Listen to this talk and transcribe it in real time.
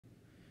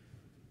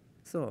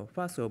So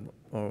first of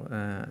all,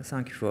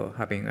 thank you for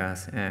having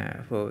us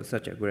for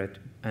such a great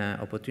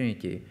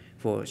opportunity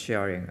for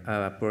sharing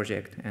our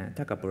project,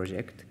 Tacker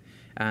project,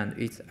 and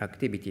its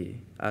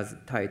activity as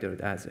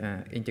titled as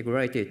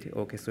Integrated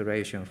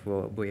Orchestration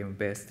for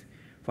VM-based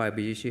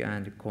 5GC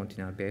and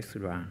container-based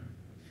RAN.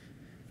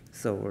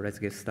 So let's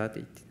get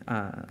started.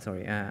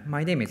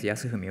 My name is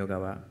Yasufumi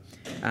Ogawa,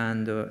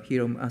 and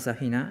Hiromu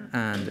Asahina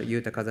and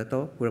Yuta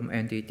Kazato from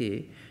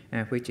NTT,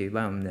 which is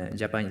one of the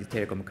Japanese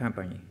telecom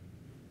company.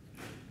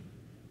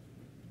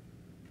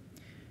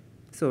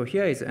 So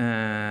here is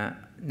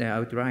the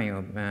outline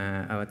of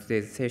our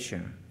today's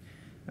session.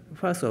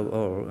 First of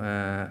all,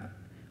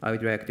 I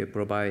would like to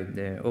provide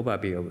the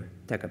overview of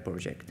Tacker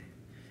project,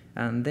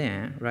 and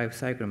then life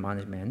cycle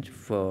management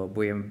for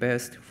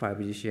VM-based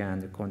 5GC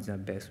and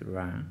container-based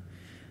RAN.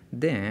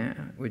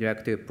 Then we'd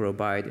like to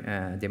provide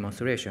a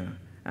demonstration,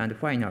 and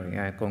finally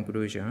a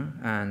conclusion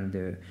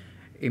and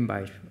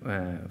invite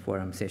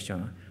forum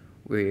session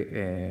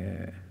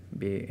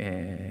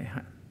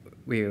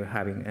we're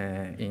having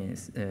in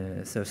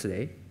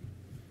Thursday.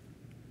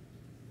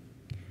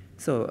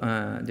 So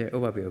the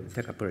overview of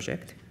Tacker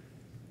project.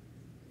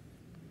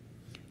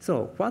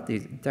 So what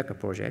is Tacker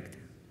project?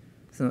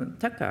 So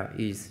Tacker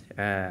is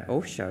an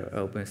official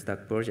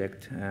OpenStack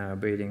project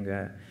building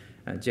a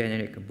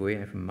generic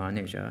VNFM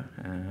manager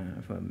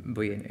for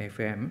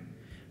VNFM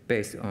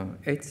based on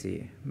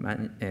ETSI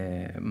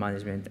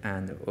Management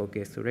and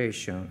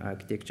Orchestration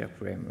architecture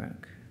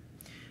framework.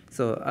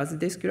 So as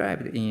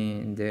described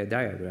in the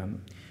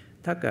diagram,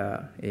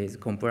 Tacker is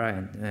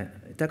compliant.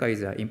 Tacker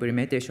is an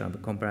implementation of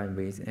compliant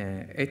with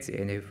ETSI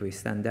NFV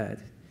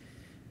standard.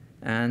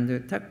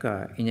 And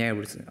Tacker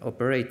enables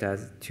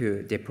operators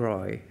to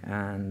deploy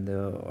and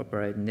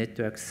operate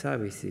network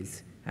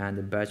services and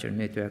virtual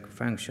network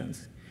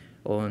functions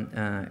on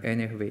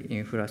NFV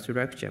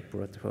infrastructure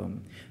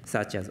platform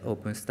such as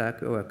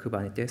OpenStack or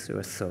Kubernetes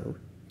or so.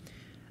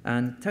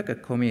 And Tacker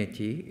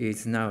community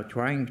is now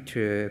trying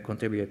to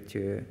contribute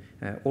to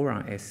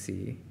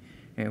ORANSIM,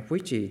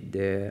 which is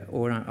the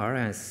ORAN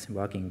Alliance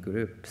working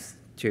groups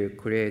to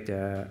create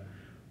a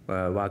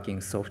working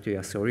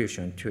software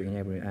solution to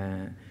enable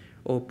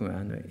open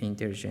and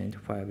intelligent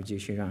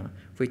 5G RAN,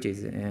 which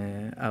is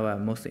our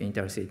most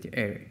interested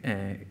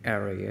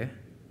area.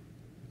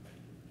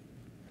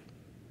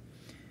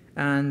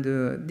 And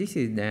this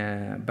is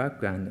the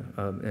background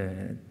of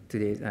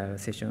today's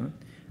session.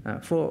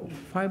 For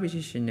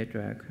 5G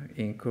network,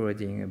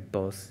 including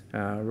both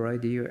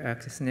radio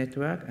access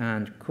network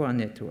and core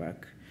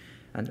network,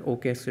 and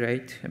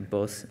orchestrate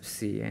both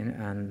CN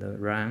and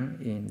RAN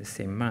in the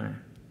same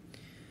manner.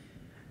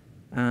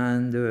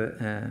 And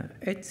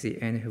ETSI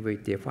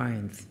NFV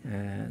defines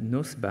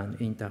northbound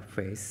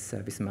interface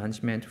service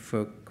management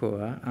for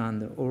core,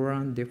 and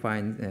ORAN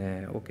defines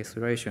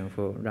orchestration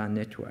for RAN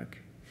network.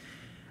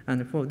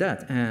 And for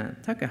that,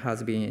 Tacker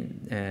has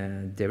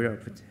been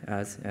developed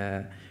as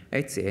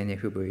ETSI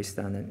NFV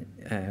standard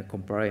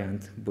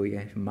compliant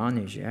VNF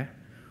manager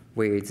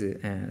with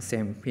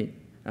some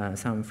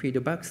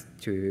feedbacks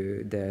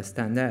to the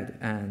standard,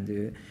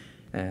 and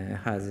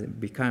has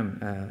become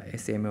a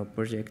SMO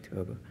project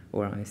of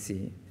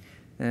ORANSIM,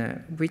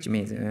 which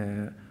means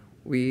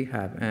we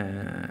have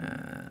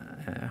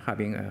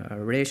having a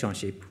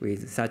relationship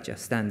with such a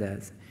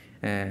standards,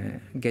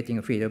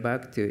 getting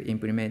feedback to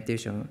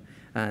implementation,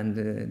 and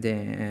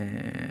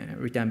then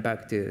return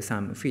back to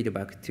some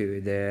feedback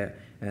to the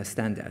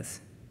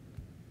standards.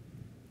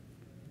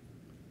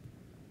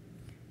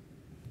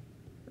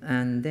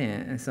 And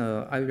then,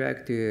 so I would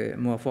like to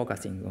more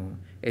focusing on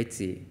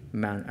ETSI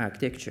MAN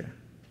architecture.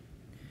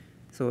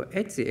 So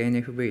ETSI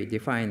NFV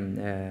define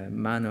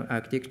MAN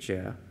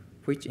architecture,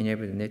 which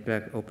enables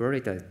network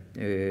operators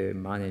to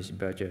manage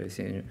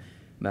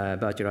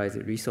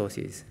virtualized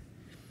resources.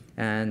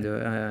 And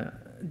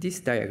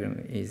this diagram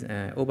is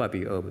an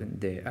overview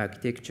of the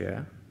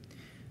architecture.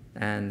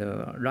 And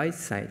right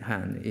side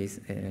hand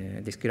is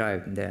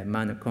described the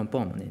MAN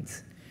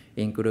components,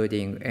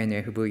 including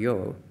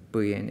NFVO,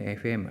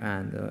 VNFM,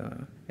 and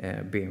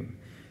BIM.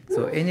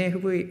 So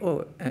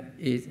NFVO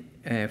is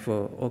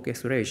for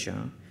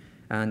orchestration,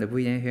 and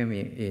VNFM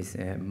is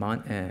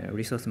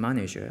resource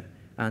manager,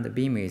 and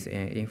BIM is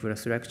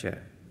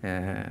infrastructure,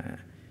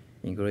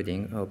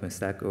 including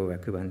OpenStack or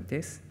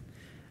Kubernetes.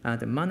 And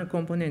the MAN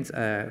components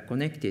are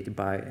connected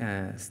by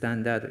a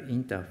standard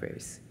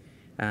interface,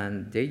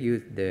 and they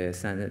use the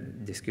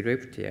standard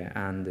descriptor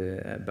and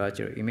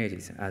virtual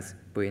images as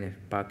VNF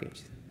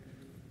packages.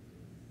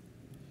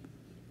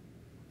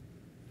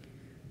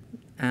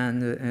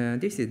 And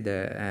this is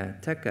the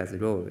Tacker's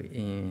role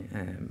in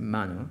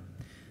MAN.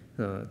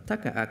 So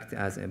Tacker acts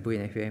as a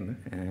VNFM,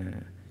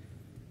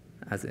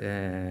 as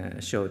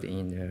showed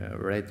in the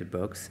red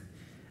box,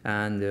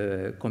 and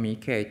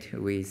communicate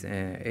with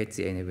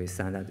ETSI NFV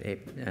standard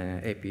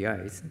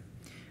APIs.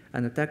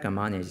 And Tacker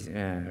manages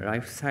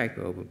life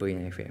cycle of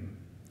VNFM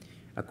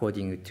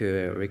according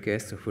to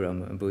requests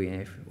from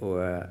VNF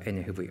or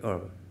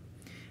NFVO.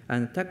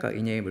 And Tacker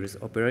enables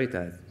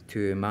operators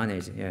to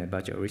manage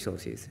virtual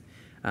resources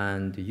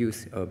and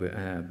use of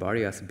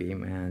various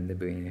BIM and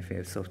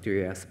VNFM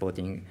software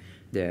supporting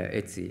the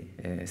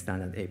ETSI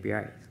standard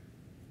APIs.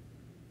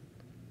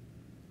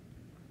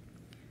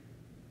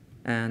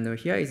 And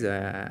here is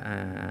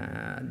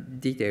a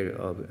detail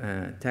of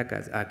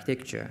Tacker's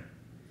architecture.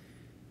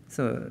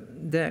 So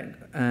the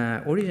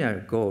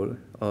original goal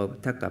of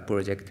Tacker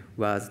project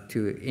was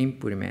to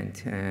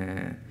implement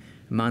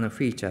manual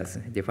features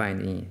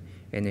defined in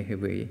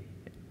NFV,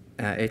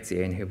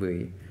 ETSI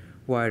NFV,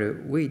 while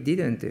we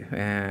didn't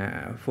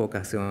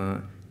focus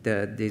on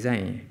the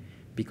design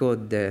because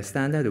the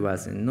standard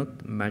was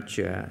not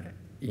mature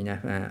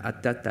enough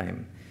at that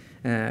time,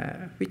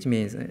 which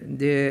means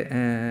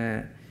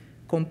the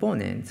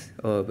components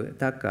of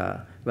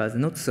Tacker was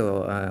not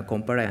so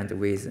compliant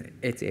with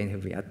ETSI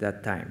NFV at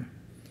that time.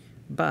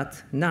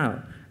 But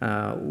now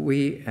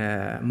we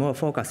are more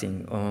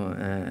focusing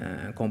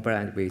on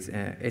compliant with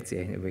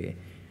ETSI NFV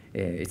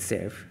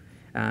itself,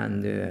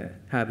 and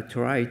have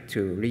tried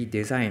to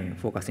redesign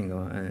focusing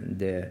on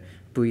the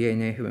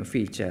VNFM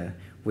feature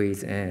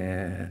with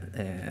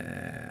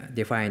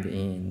defined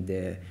in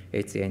the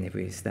ETSI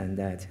NFV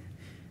standard.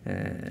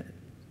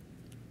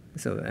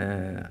 So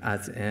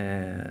as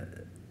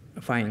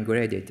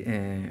fine-graded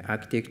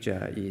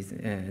architecture is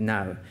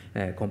now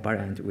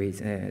compliant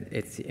with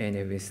ETSI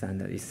NFV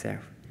standard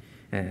itself,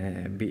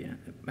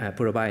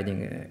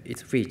 providing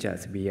its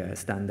features via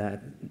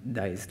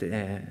standardized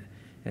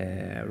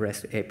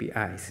REST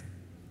APIs.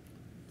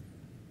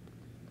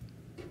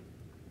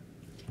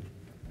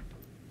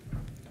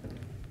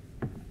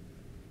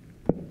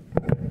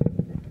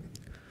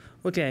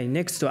 Okay,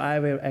 next I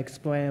will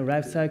explain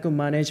lifecycle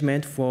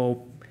management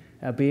for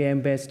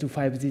VM-based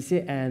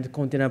 5GC and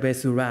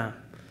container-based RAM.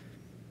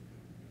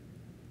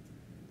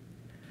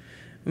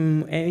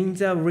 In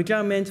the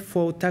requirement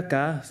for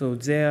Tacker, so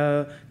there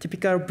are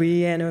typical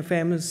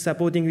VNFM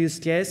supporting use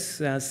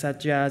cases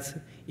such as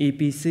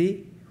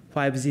EPC,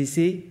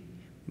 5GC,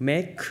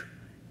 MEC,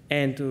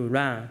 and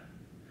RAM.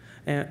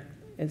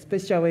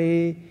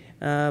 Especially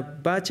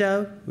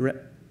virtualized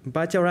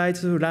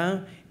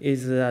RAM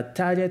is a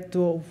target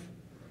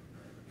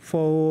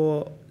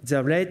for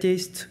the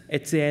latest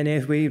ETSI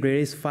NFV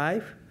release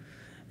 5,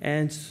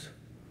 and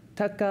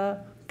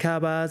Tacker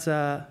covers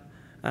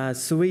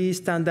 3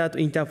 standard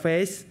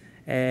interface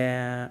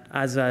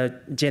as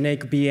a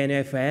generic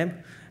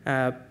VNFM,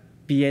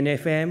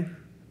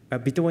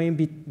 between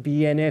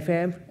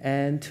VNFM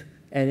and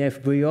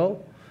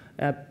NFVO,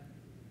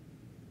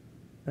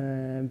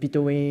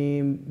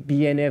 between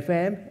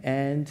VNFM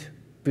and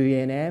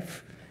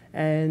VNF,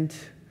 and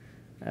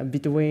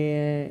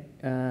between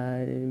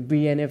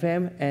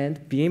VNFM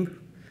and BIM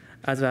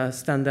as a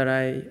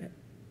standardized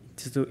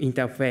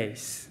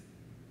interface.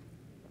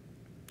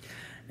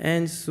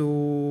 And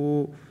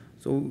so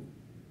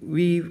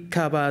we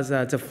cover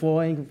the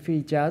following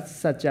features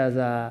such as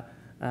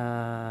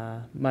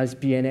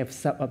multi-VNF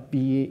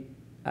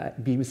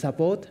BIM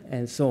support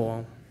and so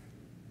on.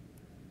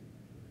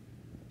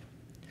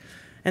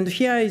 And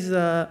here is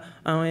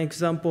an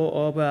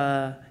example of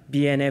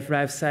VNF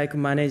lifecycle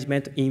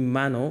management in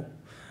Mano.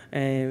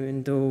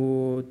 And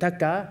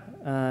Tacker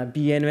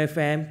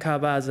VNFM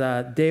covers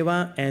day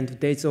 1 and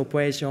day 2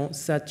 operations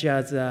such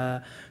as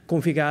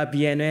configure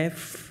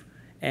VNF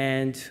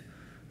and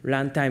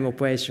runtime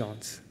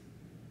operations.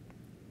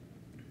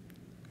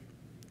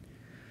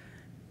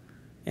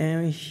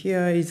 And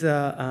here is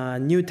a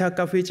new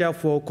Tacker feature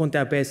for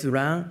container-based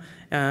RAM.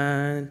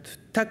 And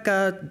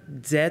Tacker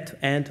Z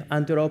and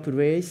Antelope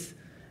release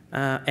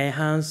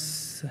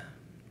enhance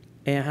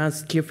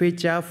key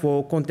feature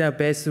for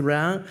container-based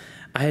RAM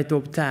ahead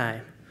of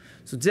time.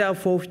 So there are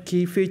 4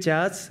 key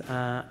features: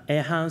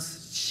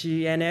 enhance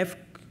CNF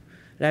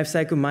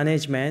lifecycle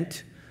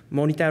management,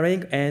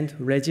 monitoring and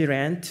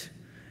resilient,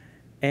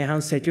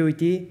 enhance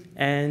security,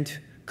 and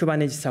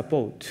Kubernetes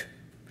support.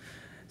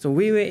 So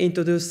we will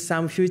introduce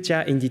some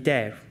features in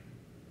detail.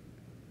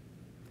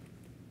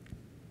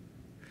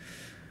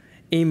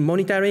 In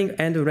monitoring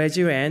and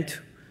resilient,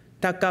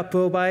 Tacker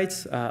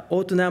provides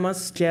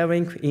autonomous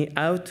scaling in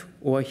out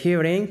or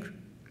healing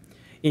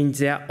in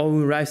their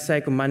own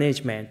lifecycle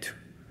management.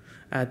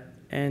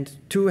 And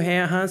to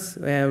enhance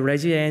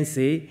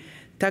resiliency,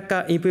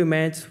 Tacker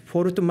implements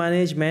fault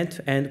management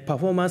and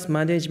performance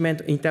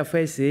management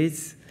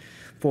interfaces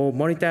for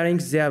monitoring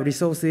their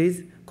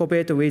resources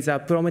compared with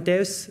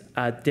Prometheus,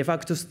 a de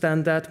facto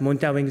standard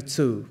monitoring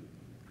tool.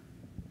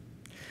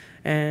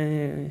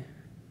 And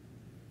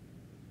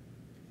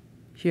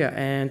here,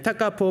 and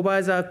Tacker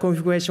provides a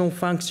configuration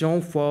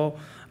function for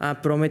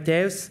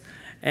Prometheus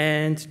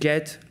and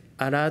get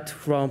alert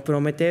from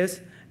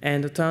Prometheus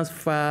and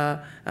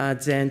transfer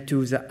them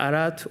to the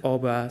alert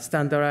of a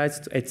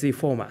standardized ETSI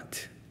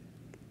format.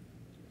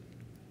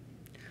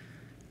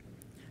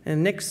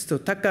 And next,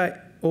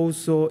 Tacker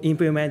also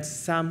implements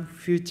some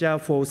feature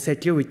for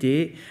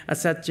security,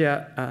 such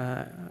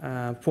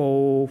as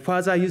for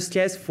further use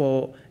case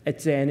for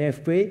ETSI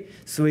NFV,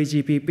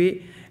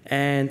 3GPP,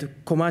 and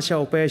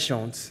commercial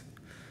operations.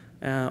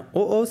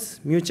 OAuth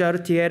mutual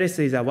TLS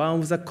is one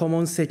of the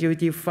common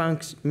security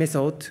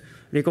method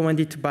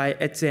recommended by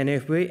ETSI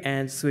NFV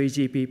and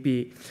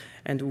 3GPP.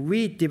 And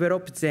we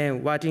developed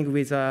them working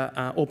with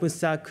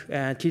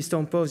OpenStack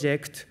Keystone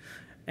project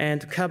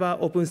and cover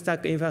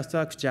OpenStack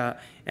infrastructure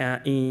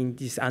in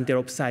this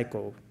Antelope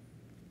cycle.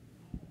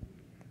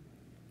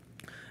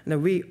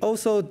 And we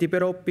also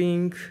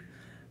developing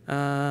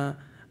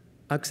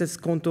access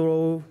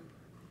control,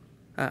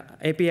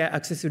 API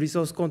access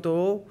resource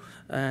control,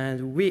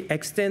 and we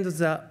extend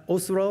the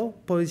Oslo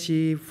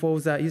policy for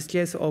the use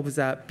case of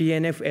the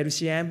VNF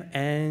LCM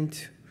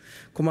and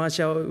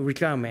commercial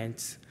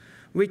requirements.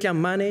 We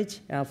can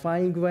manage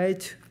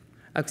fine-grained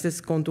access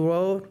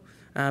control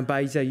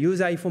by the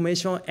user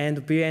information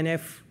and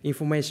VNF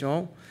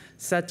information,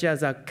 such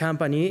as a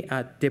company,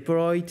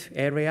 deployed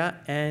area,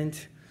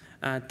 and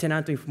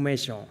tenant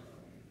information.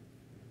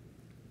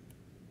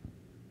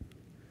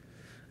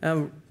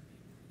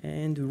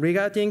 And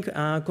regarding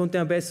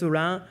container-based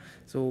LAN,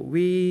 so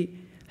we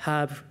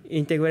have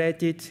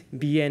integrated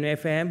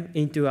VNFM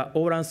into our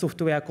ORAN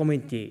software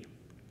community.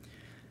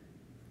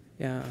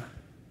 Yeah.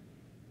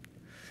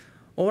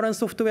 ORAN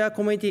software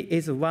community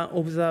is one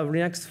of the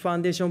Linux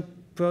Foundation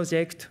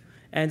projects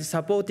and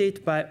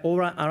supported by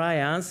ORAN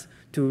Alliance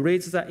to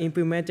lead the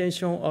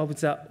implementation of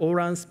the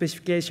ORAN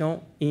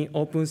specification in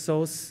open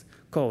source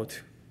code.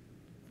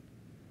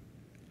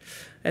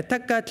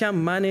 Tacker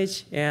can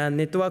manage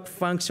network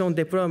function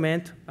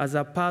deployment as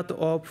a part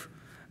of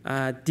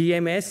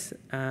DMS,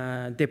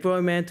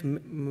 deployment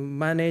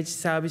managed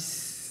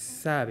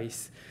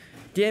service.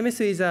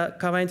 DMS is a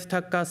current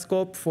Tacker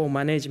scope for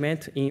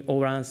management in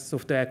ORAN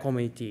software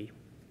community.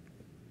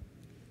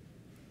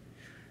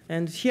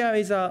 And here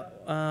is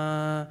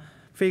a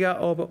figure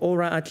of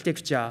ORAN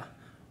architecture.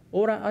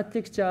 ORAN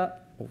architecture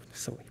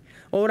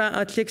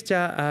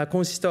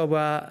consists of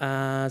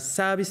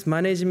service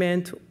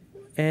management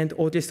and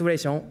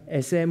orchestration,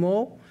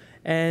 SMO,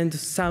 and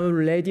some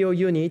radio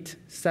unit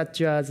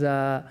such as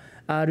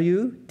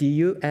RU,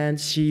 DU, and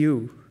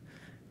CU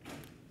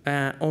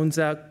on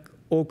the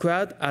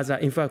cloud as an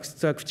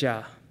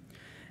infrastructure.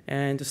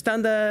 And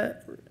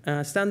standardized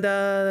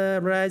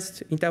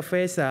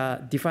interface are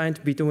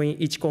defined between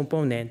each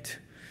component.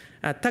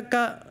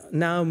 Tacker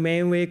now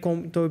mainly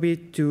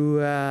contribute to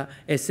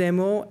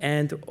SMO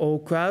and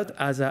all-cloud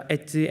as a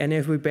ETSI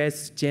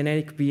NFV-based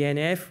generic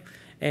VNF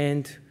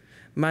and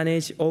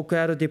manage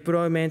all-cloud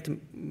deployment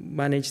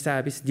managed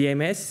service,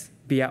 DMS,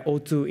 via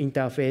O2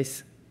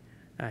 interface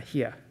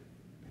here.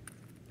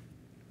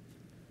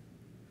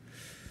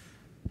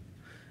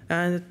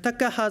 And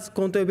Tacker has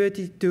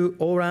contributed to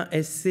ORAN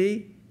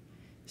SC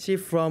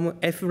from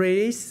F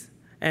release,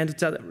 and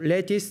the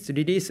latest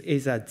release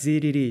is a Z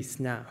release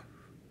now.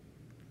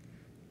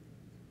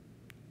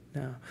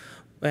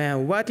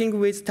 Working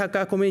with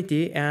Tacker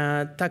community,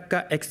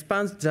 Tacker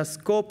expands the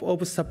scope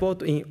of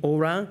support in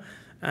ORAN,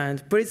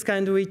 and please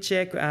kindly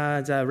check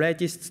the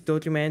latest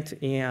document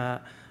in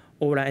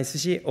ORAN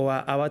SC or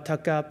our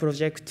Tacker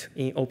project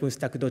in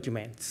OpenStack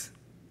documents.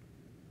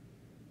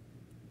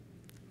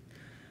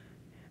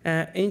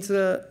 In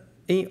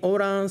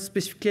ORAN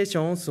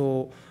specification,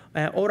 so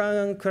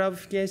ORAN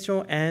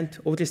clarification and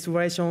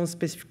orchestration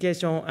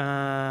specification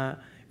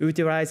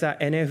utilize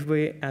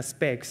NFV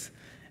specs.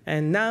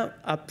 And now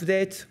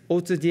update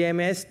O2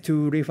 DMS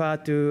to refer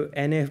to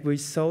NFV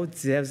SO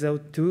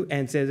 002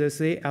 and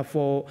 003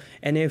 for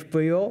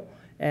NFVO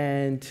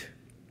and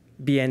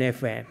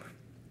VNFM.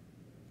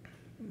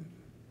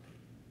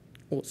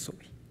 Oh, sorry.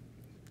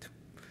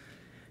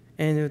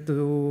 And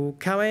the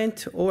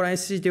current ORAN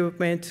SC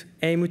development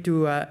aim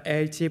to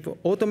achieve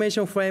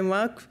automation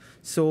framework.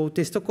 So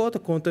test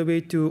code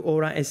contribute to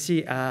ORAN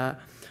SC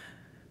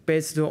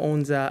based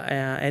on the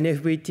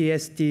NFV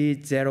TST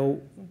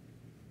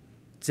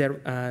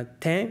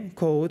 10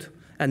 code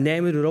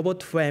named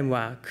Robot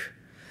Framework.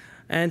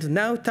 And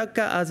now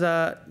Tacker as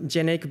a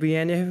generic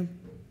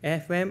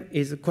VNFM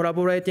is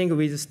collaborating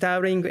with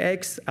Starling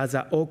X as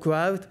an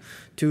all-cloud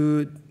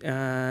to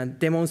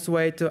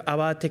demonstrate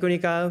our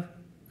technical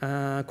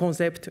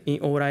concept in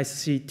ORAN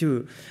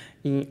SC2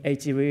 in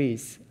H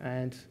release.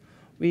 And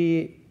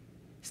we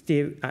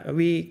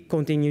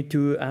continue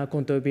to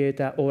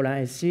contribute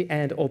ORAN SC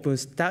and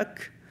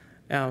OpenStack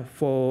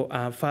for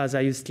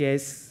further use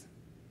case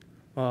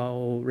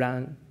or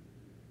LAN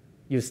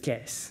use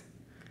case.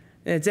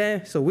 And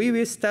then, so we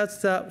will start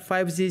the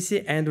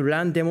 5GC and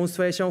LAN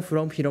demonstration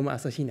from Hiromu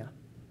Asahina.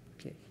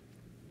 Okay.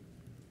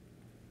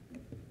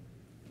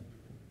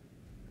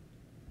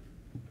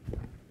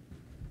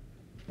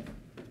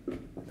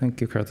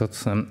 Thank you,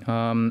 Karatatsu-san.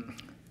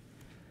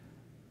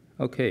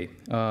 Okay.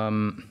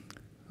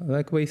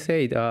 Like we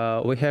said,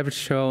 we have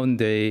shown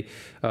the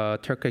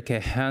Tacker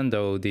can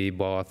handle the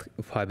both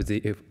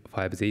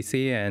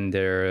 5GC and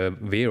their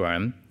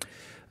VRAM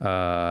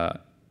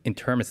in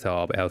terms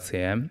of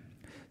LCM.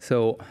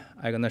 So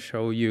I'm going to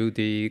show you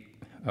the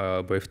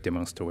brief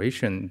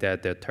demonstration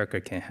that the Tacker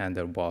can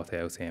handle both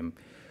LCM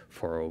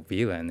for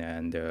VLAN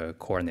and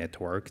core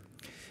network.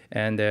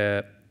 And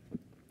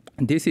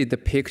this is the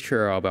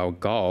picture of our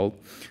goal.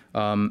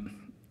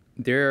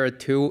 There are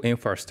two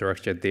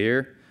infrastructure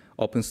there.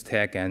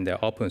 OpenStack and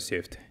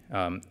OpenShift.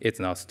 It's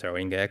not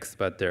storing X,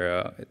 but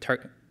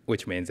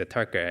which means the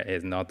Tacker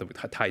is not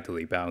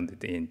tightly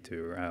bounded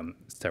into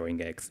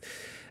storing X.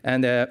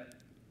 And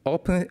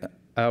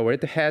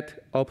Red Hat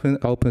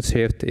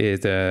OpenShift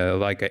is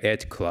like an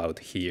edge cloud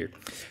here,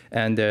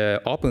 and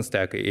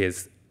OpenStack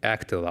is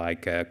act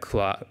like a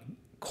cloud,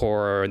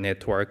 core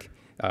network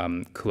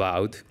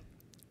cloud,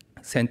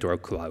 central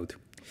cloud.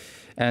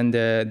 And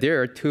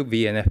there are two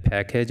VNF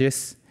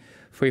packages,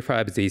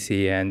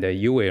 35ZC and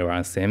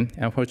UERANSIM.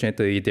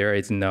 Unfortunately, there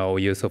is no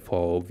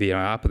useful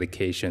VR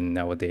application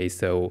nowadays,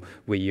 so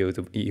we use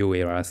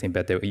UERANSIM,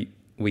 but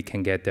we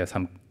can get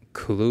some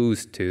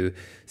clues to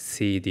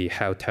see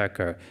how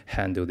Tacker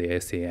handle the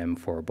SAM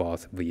for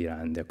both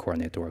VRAM and the core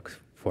network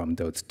from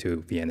those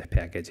two VNF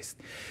packages.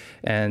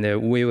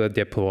 And we will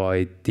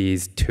deploy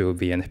these two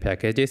VNF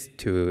packages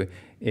to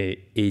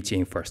each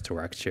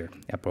infrastructure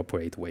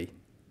appropriate way.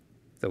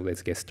 So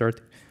let's get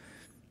started.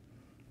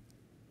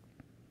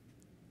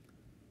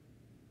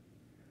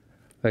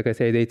 Like I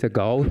said, it's a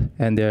goal,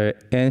 and the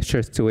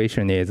initial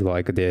situation is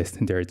like this.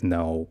 There is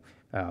no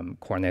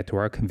core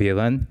network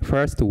VLAN.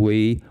 First,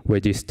 we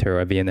register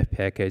a VNF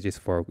packages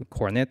for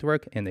core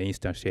network and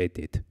instantiate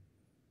it.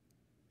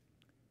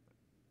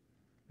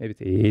 Maybe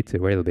it's a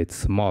little bit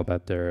small,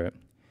 but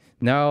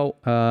now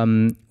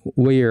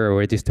we are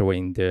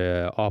registering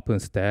the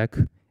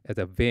OpenStack as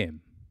a VM,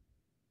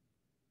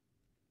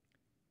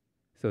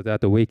 so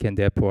that we can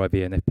deploy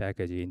VNF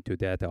package into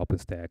that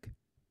OpenStack.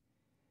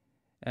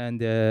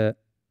 And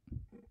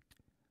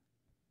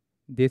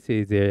this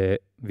is the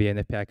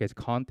VNF package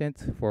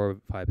content for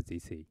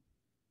 5ZC.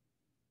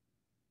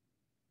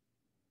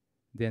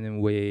 Then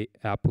we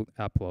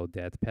upload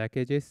that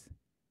packages.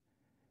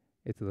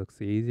 It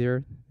looks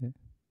easier.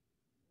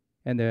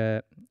 And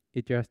it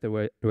just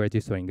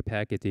registering the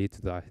package.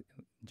 It's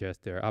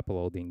just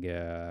uploading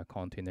a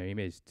container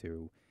image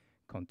to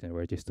container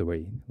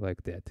registry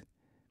like that.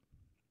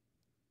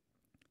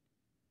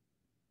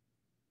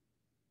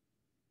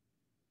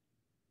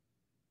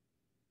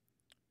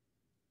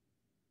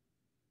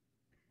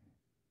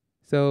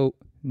 So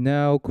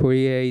now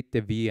create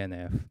the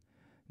VNF.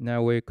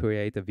 Now we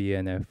create a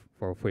VNF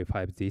for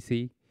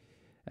 5ZC.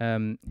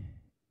 The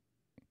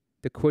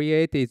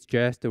create is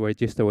just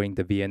registering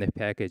the VNF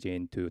package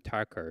into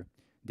Tacker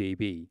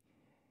DB,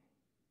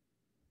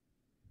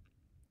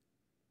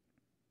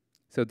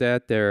 so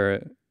that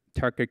the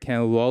Tacker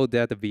can load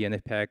that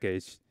VNF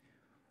package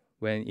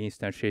when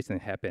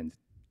instantiation happens.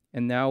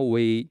 And now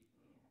it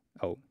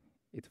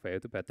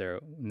failed, but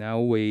now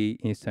we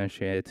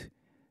instantiate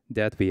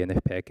that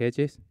VNF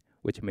packages,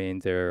 which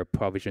means they're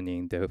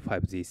provisioning the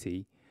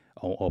 5ZC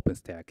on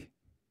OpenStack.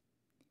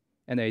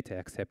 And it's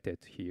accepted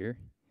here.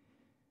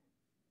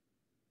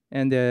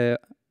 And as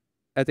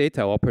it's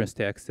an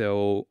OpenStack,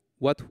 so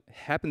what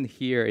happened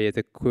here is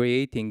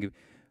creating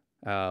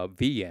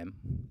VM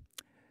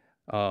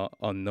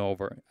on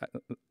Nova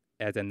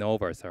as a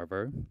Nova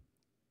server.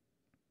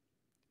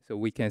 So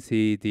we can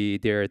see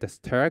there the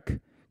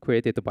stack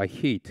created by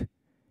heat.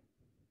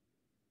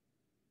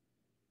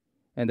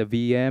 And the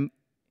VM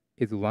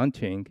is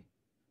launching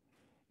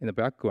in the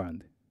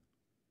background.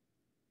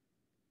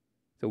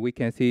 So we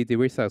can see the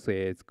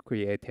resources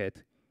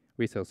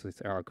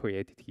are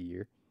created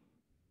here.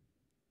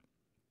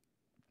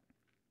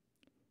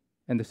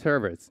 And the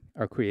servers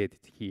are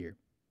created here.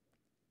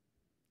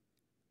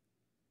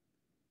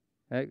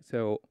 Right,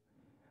 so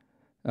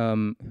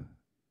in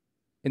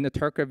the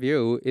Tacker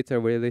view, it's a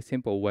really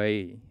simple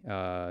way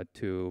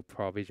to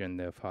provision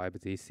the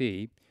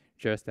 5ZC,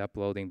 just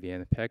uploading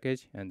VNF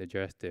package and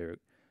just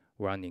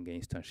running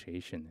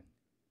instantiation.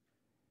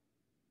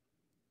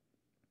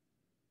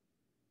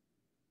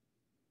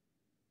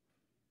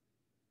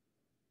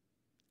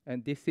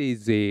 And this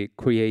is the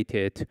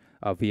created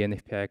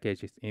VNF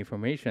package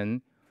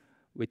information,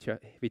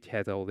 which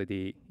has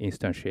already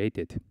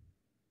instantiated.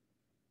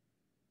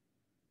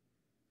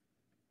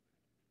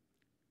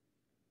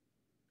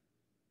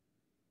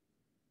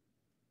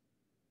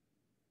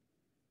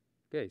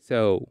 Okay,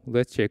 so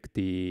let's check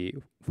the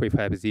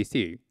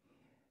 5ZC.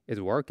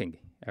 It's working,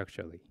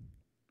 actually.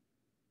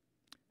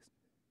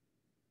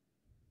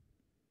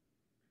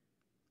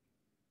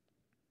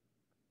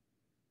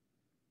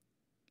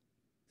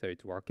 So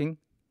it's working,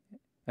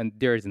 and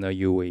there is no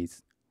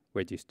UEs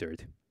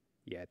registered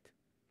yet.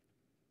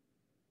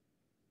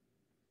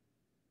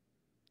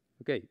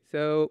 Okay,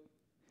 so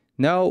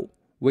now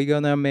we're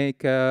gonna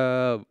make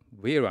a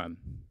VRAM.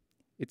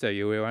 It's a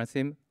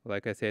UERANSIM,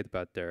 like I said,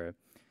 but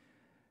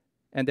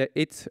and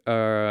it's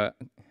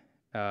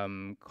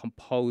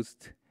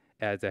composed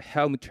as a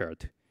Helm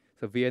chart.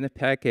 So VNF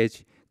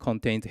package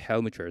contains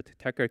Helm chart.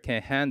 Tacker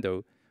can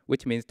handle,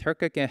 which means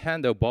Tacker can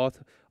handle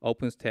both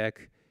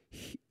OpenStack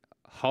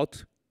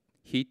hot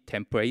heat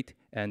template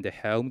and the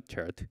Helm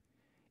chart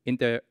in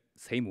the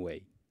same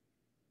way.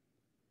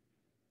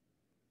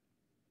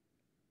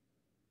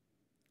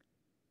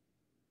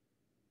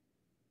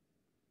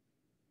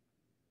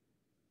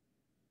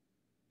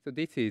 So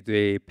this is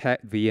the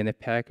VNF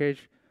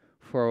package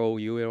for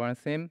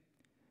UERANSIM.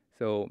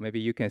 So maybe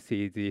you can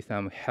see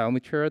some Helm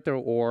chart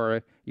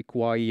or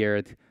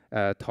required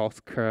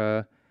task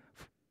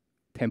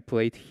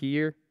template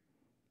here.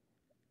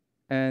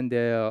 And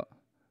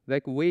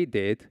like we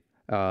did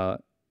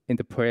in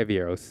the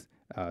previous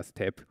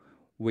step,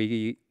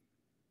 we're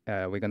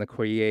gonna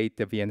create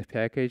the VNF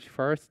package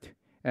first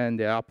and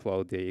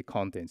upload the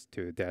contents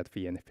to that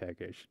VNF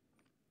package.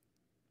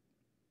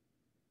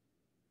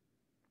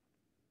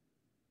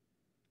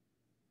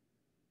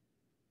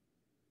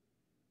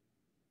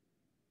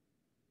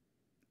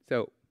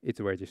 So it's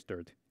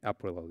registered,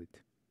 uploaded.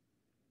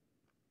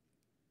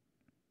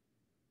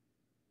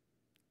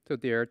 So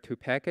there are two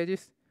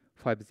packages,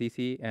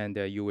 5ZC and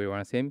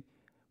UERANSIM,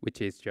 which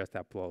is just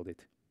uploaded.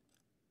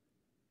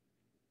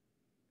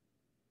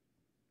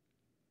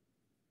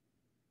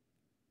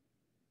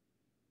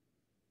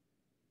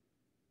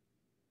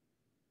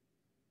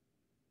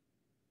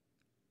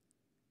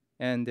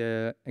 And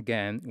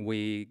again,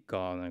 we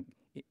gonna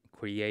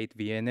create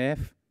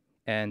VNF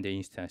and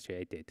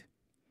instantiate it.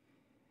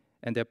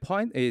 And the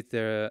point is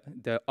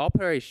the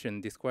operation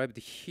described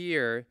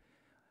here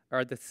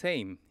are the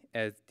same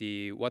as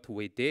what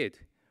we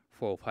did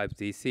for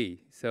 5ZC.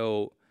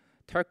 So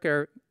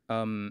Tacker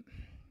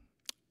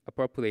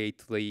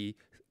appropriately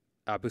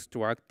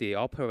abstract the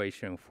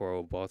operation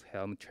for both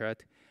Helm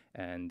chart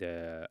and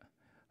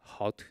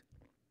hot.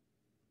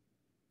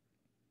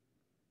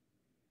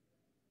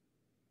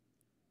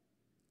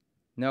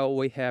 Now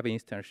we have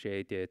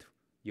instantiated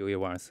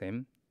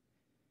UERANSIM.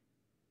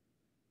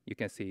 You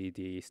can see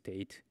the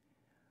state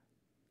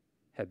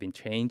has been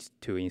changed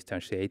to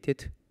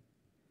instantiated.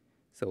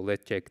 So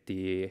let's check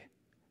the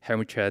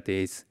Helm chart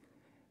is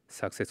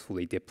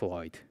successfully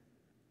deployed.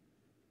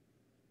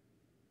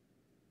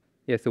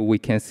 Yes, so we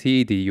can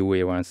see the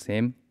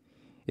UERANSIM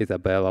is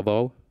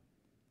available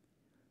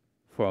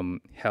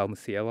from Helm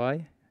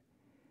CLI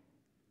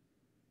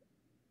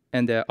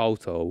and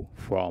also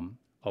from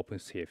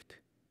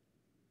OpenShift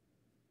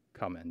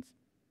commands.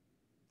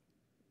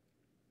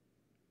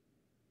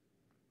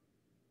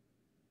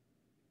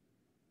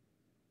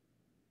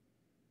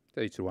 So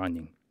it's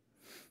running.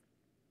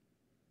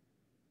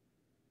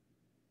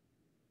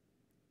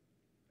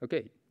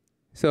 Okay,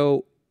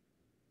 so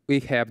we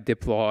have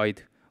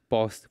deployed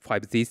both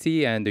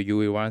 5ZC and the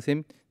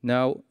UERANSIM.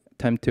 Now,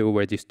 time to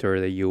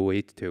register the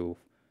UE to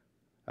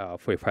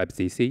for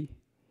 5ZC.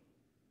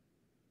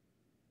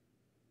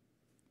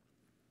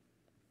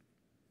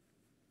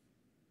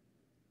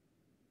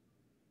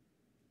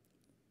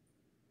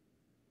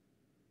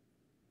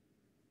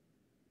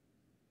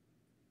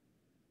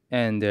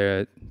 And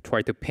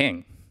try to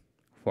ping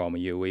from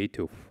UE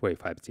to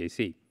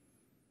 5ZC.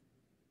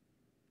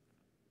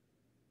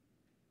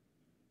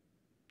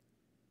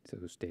 So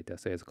this data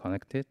is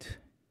connected,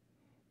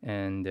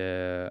 and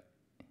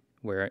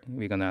we're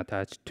gonna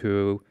attach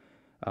to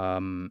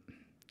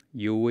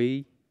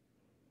UE,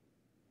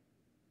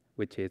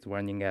 which is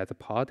running as a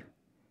pod,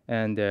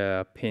 and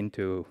pin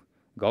to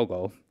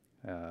Google,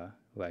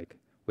 like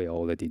we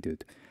already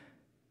did.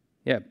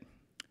 Yeah.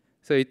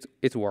 So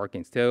it's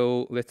working.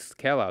 So let's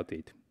scale out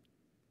it.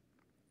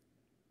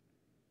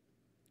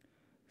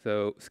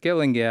 So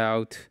scaling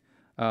out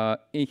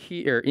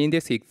in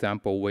this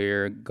example,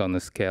 we're gonna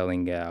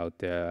scaling out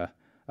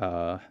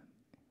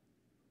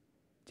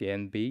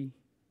GNB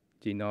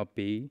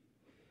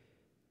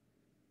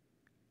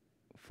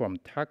from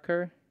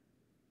Tacker.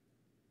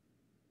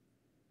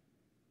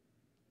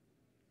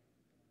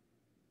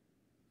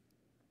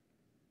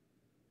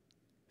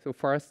 So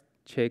first,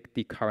 check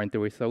the current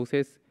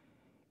resources.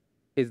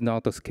 Is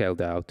not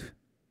scaled out.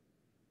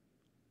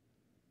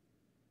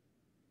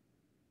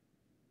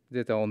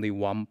 There's only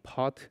one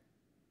pod.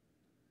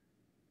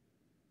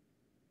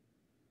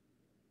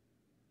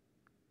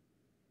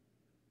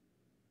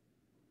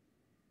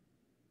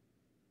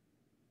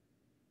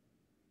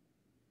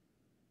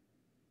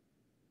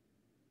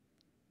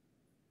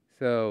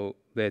 So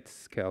let's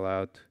scale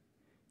out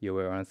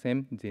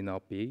UERANSIM,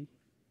 ZNOP.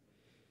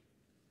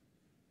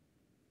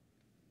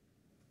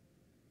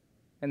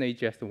 And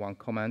it's just one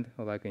command,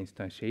 like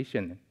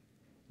instantiation,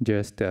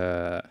 just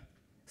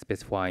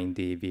specifying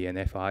the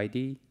VNF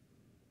ID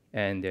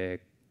and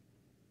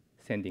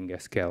sending a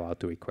scale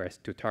out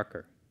request to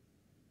Tacker.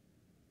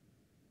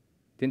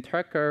 Then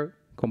Tacker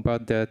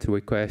convert that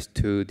request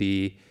to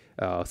the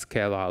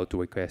scale out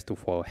request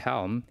for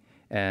Helm,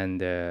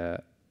 and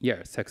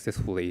yeah,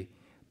 successfully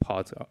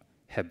pods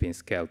have been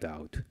scaled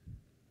out.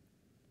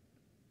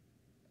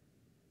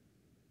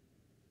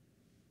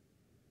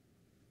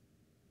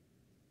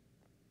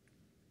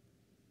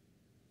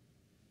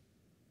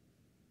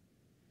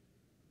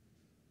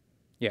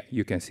 Yeah,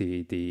 you can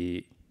see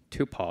the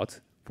two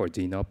pods for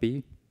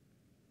ZNOP.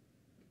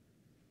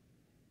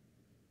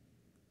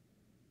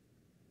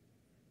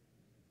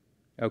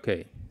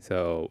 Okay,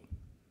 so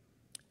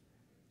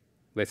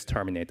let's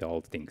terminate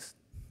all things.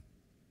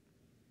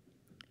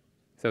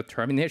 So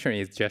termination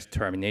is just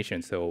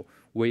termination. So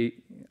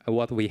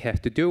what we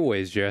have to do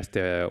is just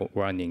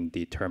running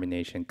the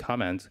termination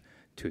command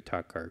to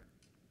Tacker.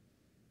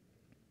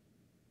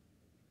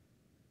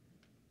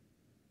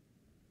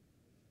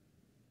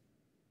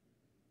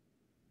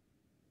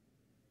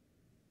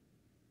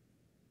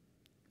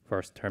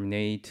 first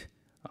terminate,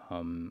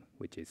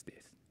 which is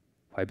this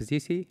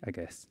 5GC, I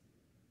guess.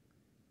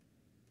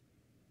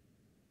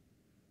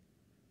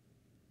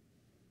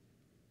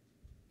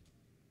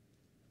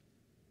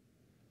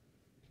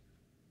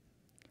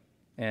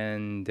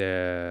 And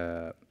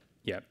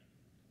yeah,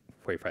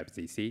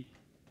 45GC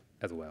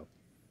as well.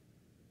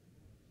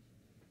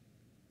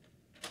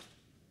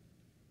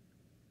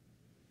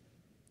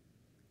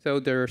 So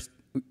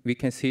we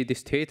can see the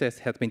status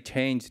has been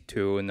changed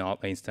to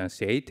not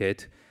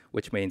instantiated,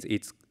 which means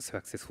it's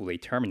successfully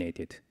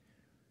terminated.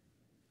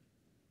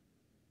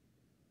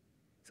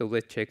 So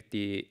let's check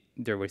the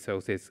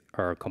resources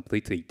are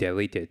completely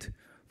deleted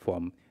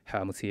from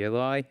Helm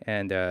CLI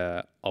and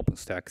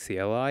OpenStack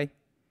CLI.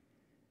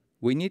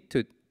 We need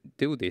to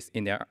do this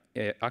in the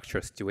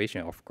actual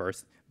situation, of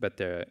course, but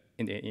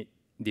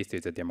this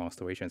is a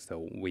demonstration,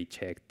 so we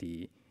check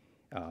the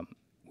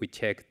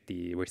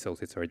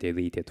resources are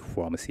deleted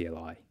from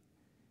CLI.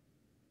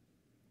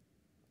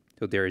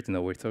 So there is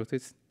no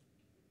resources.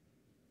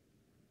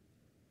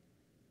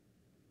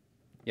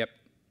 Yep.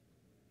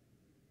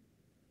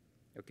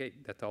 Okay,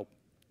 that's all.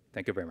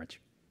 Thank you very much.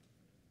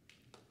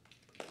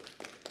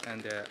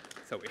 And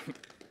sorry,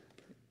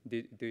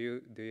 do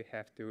you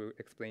have to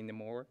explain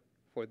more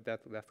for that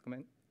last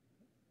comment?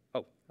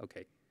 Oh,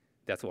 okay.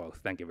 That's all.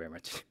 Thank you very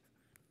much.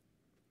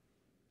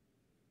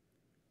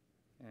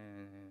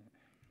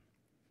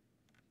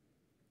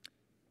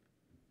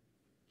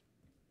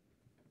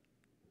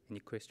 Any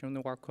question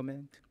or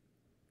comment?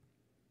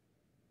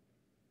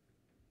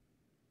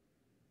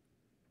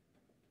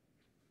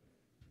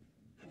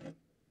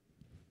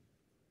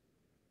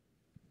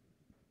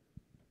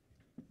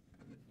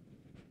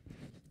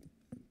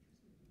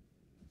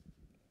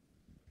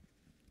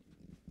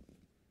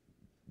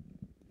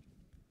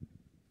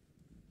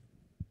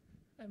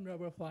 I'm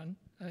Robert Huang.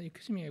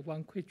 Excuse me,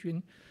 one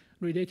question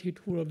related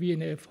to a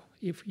VNF.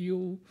 If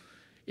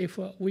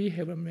we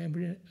have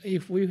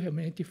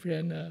many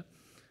different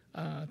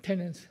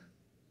tenants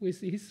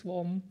with its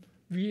own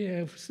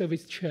VNF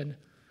service chain,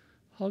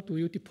 how do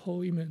you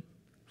deploy them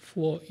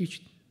for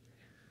each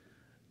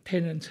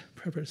tenant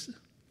purpose?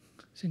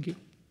 Thank you.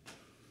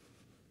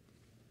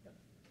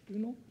 Do you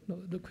know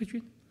the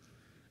question?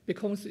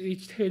 Because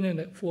each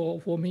tenant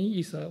for me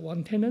is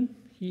one tenant,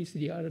 he is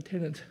the other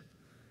tenant.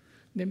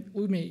 Then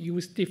we may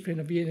use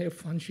different VNF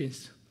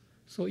functions.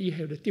 So you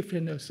have a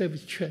different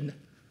service chain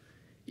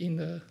in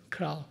the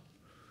cloud.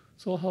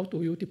 So how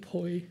do you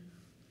deploy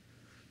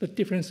the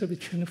different service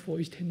chain for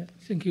each tenant?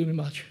 Thank you very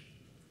much.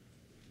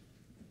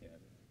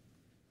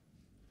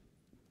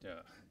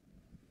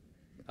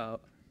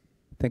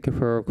 Thank you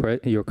for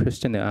your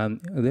question.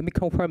 Let me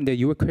confirm that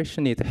your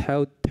question is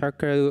how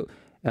Tacker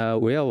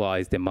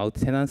realize the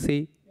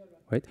multi-tenancy,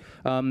 right?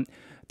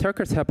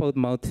 Tacker support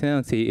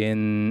multi-tenancy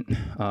in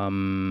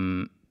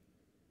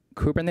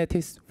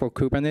Kubernetes, for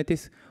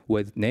Kubernetes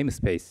with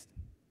namespace.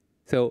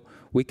 So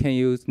we can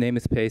use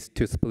namespace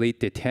to split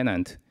the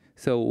tenant.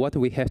 So what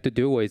we have to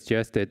do is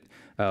just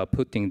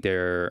putting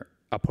their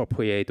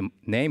appropriate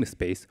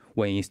namespace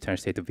when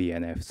instantiate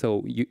VNF.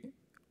 So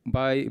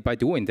by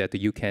doing that,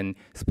 you can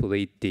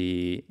split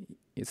the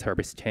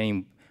service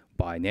chain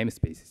by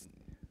namespaces.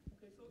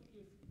 Okay, so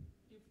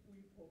if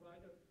we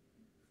provide,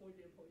 for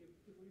example,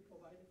 if we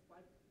provide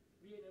 5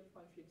 VNF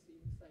functions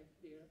inside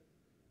there,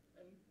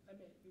 and I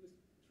may use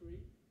 3,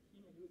 he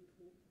may use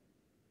 2,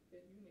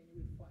 then you may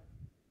use 5.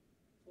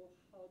 So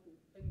how do,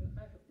 and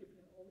I have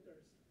different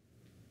orders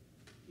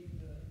in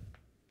the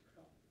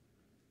cloud.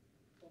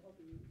 So how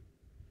do you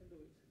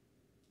handle it?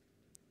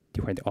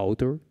 Different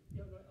order?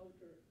 Yeah, the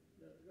order,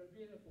 the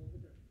VNF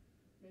order.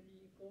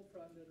 Maybe go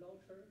from the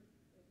router,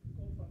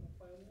 go from the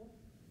firewall,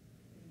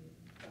 and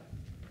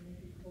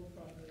maybe go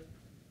from the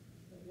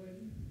web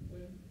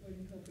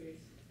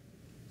interface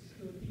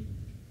security,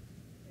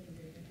 and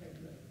then have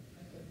the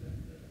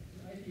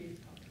IDA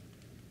part,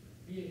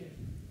 VNF.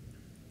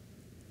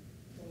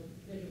 So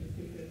they have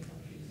different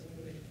functions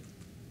over there.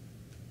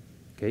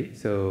 Okay,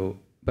 so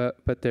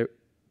but there,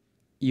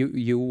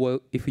 you will,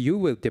 if you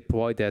will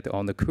deploy that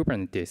on the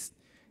Kubernetes,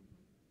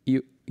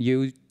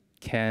 you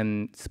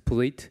can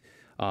split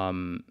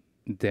them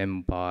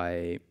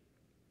by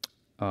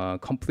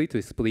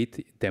completely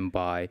split them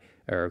by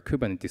a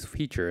Kubernetes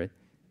feature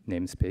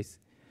namespace.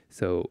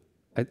 So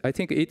I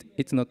think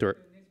it's not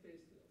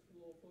namespace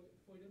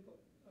for example,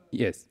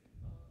 yes.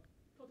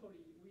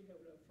 Totally, we have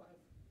 5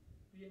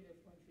 VNF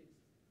functions.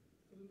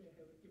 So we may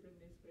have a different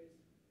namespace,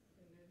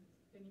 and then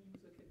any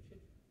user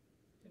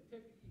can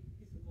take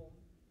his own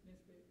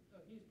namespace,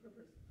 his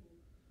purpose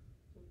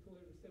to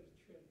have a service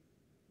chain,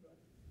 right?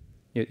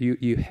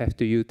 You have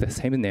to use the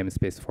same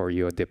namespace for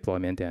your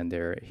deployment, and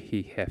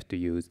he have to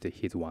use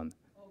his one.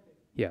 Okay.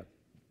 Yeah.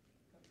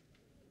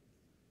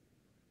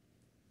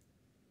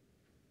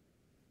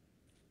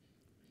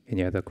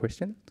 Any other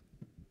questions?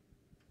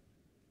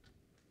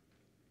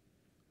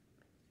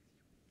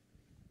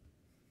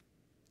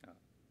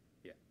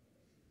 Yeah.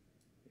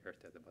 You heard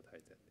that about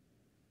that.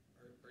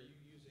 Are you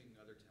using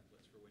other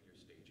templates for when you're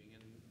staging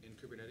in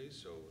Kubernetes?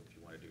 So if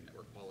you want to do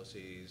network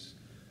policies,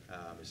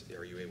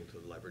 Are you able to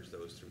leverage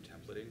those through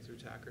templating through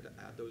Tacker to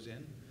add those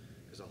in?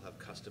 Because I'll have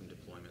custom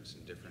deployments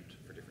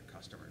for different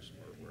customers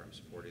where I'm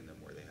supporting them,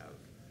 where they have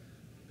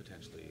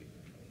potentially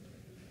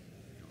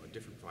a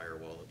different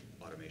firewall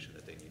automation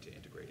that they need to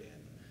integrate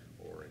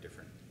in, or a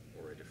different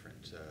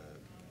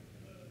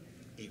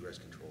egress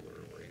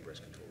controller or ingress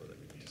controller that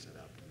we need to set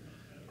up.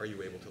 Are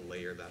you able to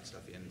layer that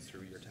stuff in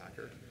through your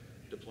Tacker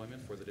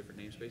deployment for the different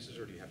namespaces,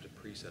 or do you have to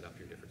pre-set up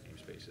your different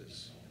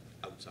namespaces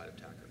outside of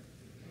Tacker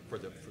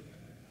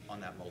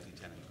on that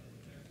multi-tenant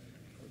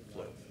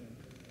flow?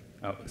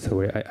 Oh,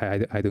 sorry,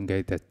 I don't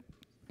get that.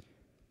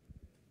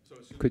 So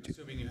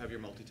assuming you have your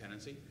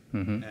multi-tenancy,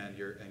 Mm-hmm. and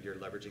you're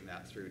leveraging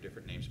that through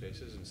different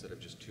namespaces instead of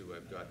just 2,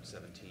 I've got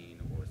 17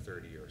 or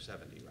 30 or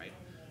 70, right?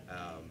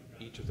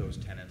 Each of those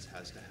tenants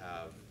has to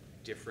have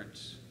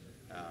different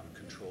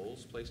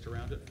controls placed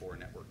around it for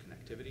network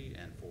connectivity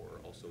and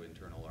for also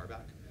internal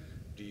RBAC.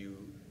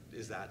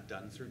 Is that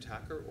done through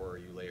Tacker, or are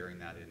you layering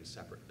that in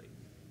separately?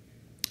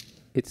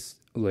 It's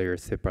layered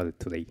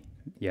separately.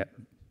 Yeah.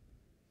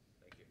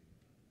 Thank you.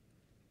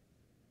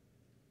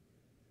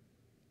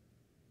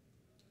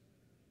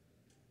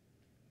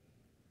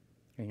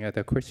 Any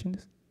other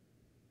questions?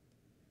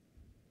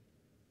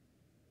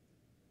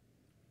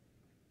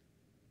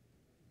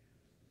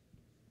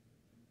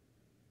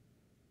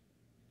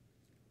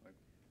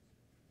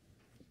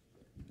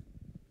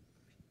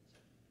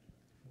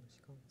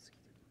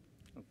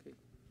 Okay.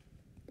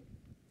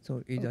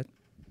 So is that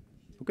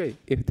Okay,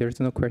 if there's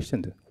no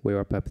question, we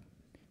wrap up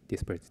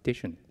this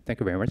presentation. Thank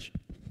you very much.